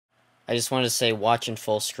I just wanted to say watch in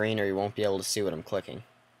full screen or you won't be able to see what I'm clicking.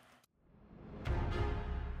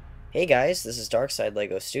 Hey guys, this is Darkside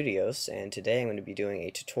LEGO Studios, and today I'm going to be doing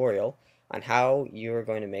a tutorial on how you are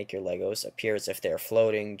going to make your Legos appear as if they're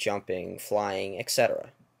floating, jumping, flying, etc.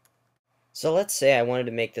 So let's say I wanted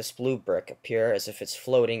to make this blue brick appear as if it's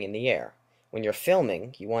floating in the air. When you're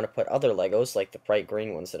filming, you want to put other Legos, like the bright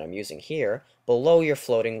green ones that I'm using here, below your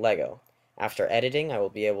floating Lego. After editing, I will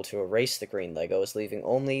be able to erase the green Legos, leaving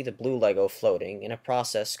only the blue Lego floating in a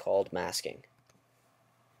process called masking.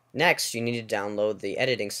 Next, you need to download the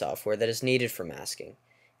editing software that is needed for masking.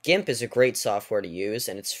 Gimp is a great software to use,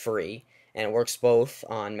 and it's free, and it works both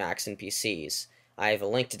on Macs and PCs. I have a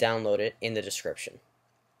link to download it in the description.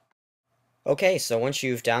 Okay, so once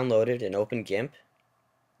you've downloaded and opened Gimp,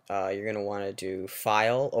 you're going to want to do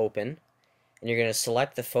File, Open, and you're going to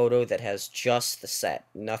select the photo that has just the set,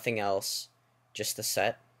 nothing else, just the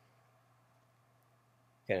set.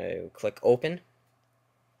 You're going to click Open,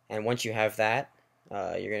 and once you have that,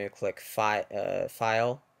 you're going to click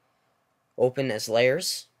File, Open as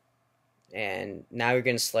Layers, and now you're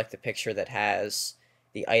going to select the picture that has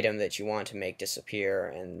the item that you want to make disappear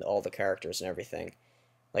and all the characters and everything.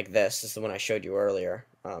 Like this is the one I showed you earlier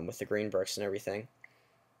with the green bricks and everything.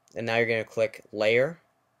 And now you're going to click Layer,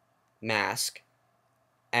 Mask,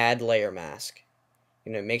 Add Layer Mask.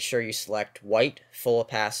 You're going to make sure you select White Full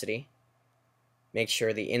Opacity. Make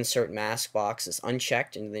sure the Insert Mask box is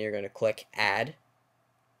unchecked, and then you're going to click Add.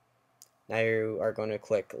 Now you are going to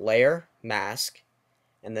click Layer, Mask,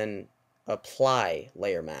 and then Apply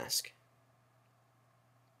Layer Mask.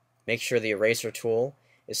 Make sure the eraser tool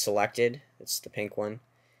is selected. It's the pink one.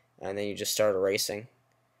 And then you just start erasing.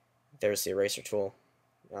 There's the eraser tool.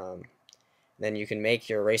 Then you can make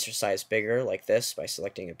your eraser size bigger like this by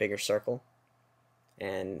selecting a bigger circle.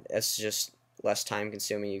 And that's just less time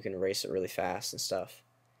consuming. You can erase it really fast and stuff.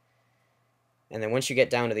 And then once you get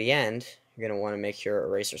down to the end, you're going to want to make your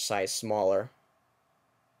eraser size smaller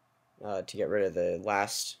to get rid of the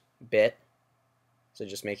last bit. So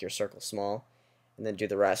just make your circle small and then do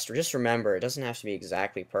the rest. Or just remember, it doesn't have to be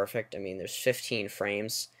exactly perfect. I mean, there's 15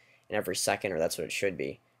 frames in every second, or that's what it should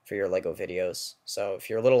be for your LEGO videos. So if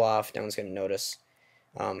you're a little off, no one's going to notice.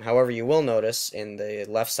 However, you will notice in the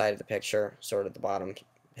left side of the picture, sort of the bottom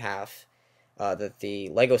half, that the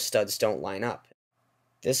LEGO studs don't line up.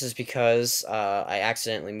 This is because I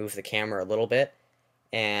accidentally moved the camera a little bit,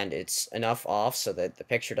 and it's enough off so that the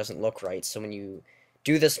picture doesn't look right. So when you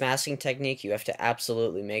do this masking technique, you have to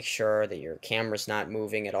absolutely make sure that your camera's not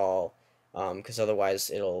moving at all, because otherwise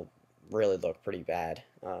it'll really look pretty bad.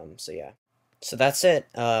 So yeah. So that's it.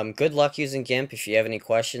 Good luck using Gimp. If you have any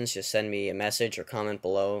questions, just send me a message or comment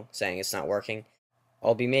below saying it's not working.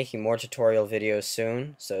 I'll be making more tutorial videos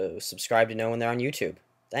soon, so subscribe to know when they're on YouTube.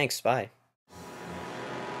 Thanks, bye.